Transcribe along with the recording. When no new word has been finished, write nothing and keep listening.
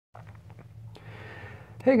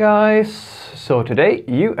Hey guys, so today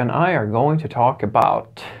you and I are going to talk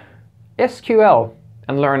about SQL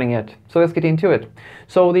and learning it. So let's get into it.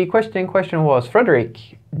 So the question in question was, Frederick,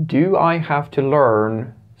 do I have to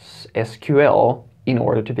learn SQL in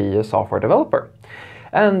order to be a software developer?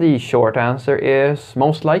 And the short answer is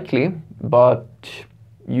most likely, but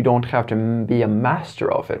you don't have to be a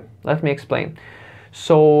master of it. Let me explain.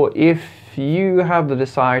 So if you have the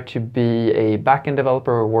desire to be a backend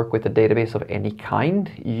developer or work with a database of any kind,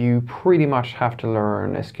 you pretty much have to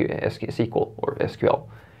learn SQL or SQL.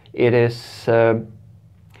 It is,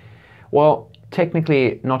 well,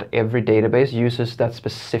 technically not every database uses that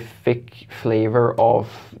specific flavor of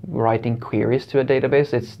writing queries to a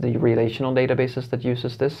database. It's the relational databases that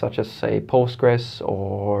uses this, such as say Postgres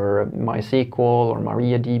or MySQL or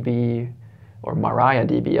MariaDB or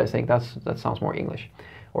MariaDB. I think that sounds more English,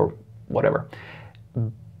 or whatever.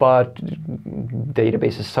 But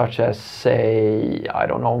databases such as, say, I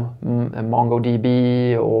don't know,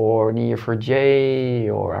 MongoDB or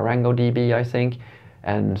Neo4j or ArangoDB, I think,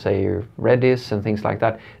 and say Redis and things like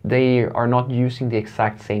that, they are not using the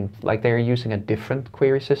exact same, like they're using a different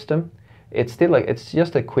query system. It's still like, it's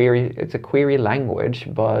just a query, it's a query language,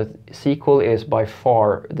 but SQL is by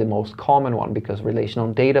far the most common one because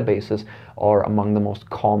relational databases are among the most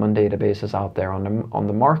common databases out there on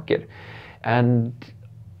the market. And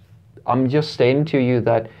I'm just stating to you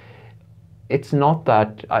that it's not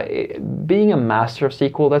that, being a master of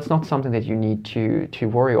SQL, that's not something that you need to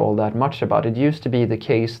worry all that much about. It used to be the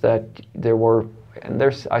case that there were, and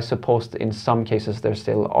there's, I suppose in some cases there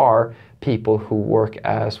still are, people who work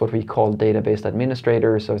as what we call database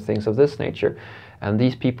administrators or things of this nature. And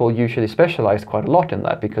these people usually specialized quite a lot in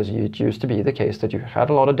that because it used to be the case that you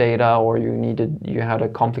had a lot of data, or you had a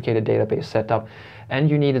complicated database setup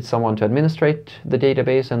and you needed someone to administrate the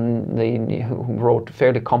database, and they wrote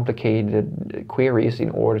fairly complicated queries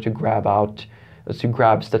in order to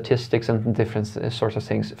grab statistics and different sorts of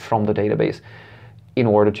things from the database in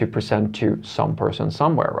order to present to some person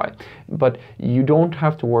somewhere, right? But you don't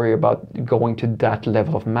have to worry about going to that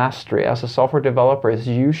level of mastery. As a software developer, it's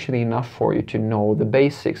usually enough for you to know the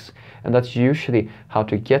basics, and that's usually how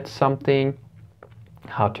to get something,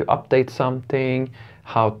 how to update something,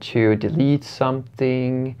 how to delete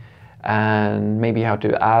something, and maybe how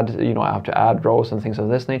to add rows and things of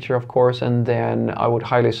this nature, of course. And then I would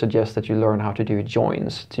highly suggest that you learn how to do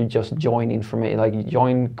joins, to just join information, like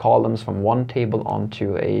join columns from one table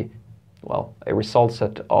onto a result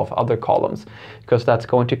set of other columns, because that's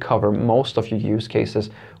going to cover most of your use cases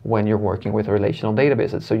when you're working with relational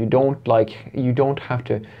databases. So you don't have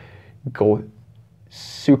to go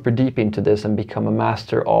super deep into this and become a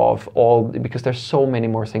master of all, because there's so many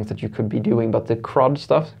more things that you could be doing. But the CRUD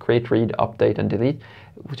stuff, create, read, update, and delete,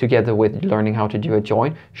 together with learning how to do a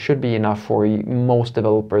join, should be enough for most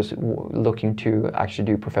developers looking to actually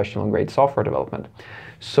do professional grade software development.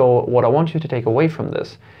 So what I want you to take away from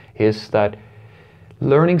this is that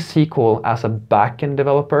learning SQL as a backend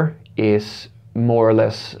developer is more or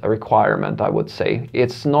less a requirement, I would say.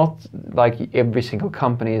 It's not like every single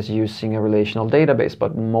company is using a relational database,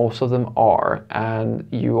 but most of them are, and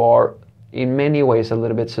you are in many ways a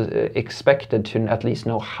little bit expected to at least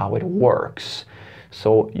know how it works.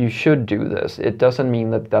 So you should do this. It doesn't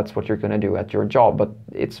mean that that's what you're going to do at your job, but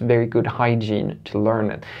it's very good hygiene to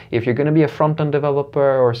learn it. If you're going to be a front-end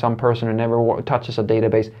developer or some person who never touches a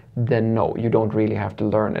database, then no, you don't really have to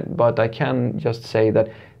learn it. But I can just say that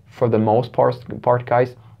for the most part,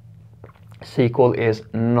 guys, SQL is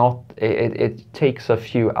not, it takes a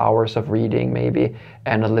few hours of reading maybe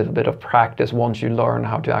and a little bit of practice once you learn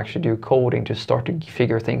how to actually do coding to start to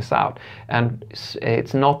figure things out. And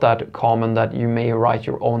it's not that common that you may write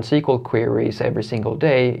your own SQL queries every single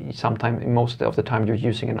day. Sometimes, most of the time, you're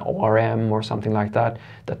using an ORM or something like that.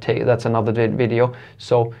 That's another video.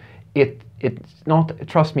 So it's not,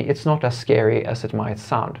 trust me, it's not as scary as it might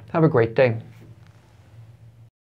sound. Have a great day.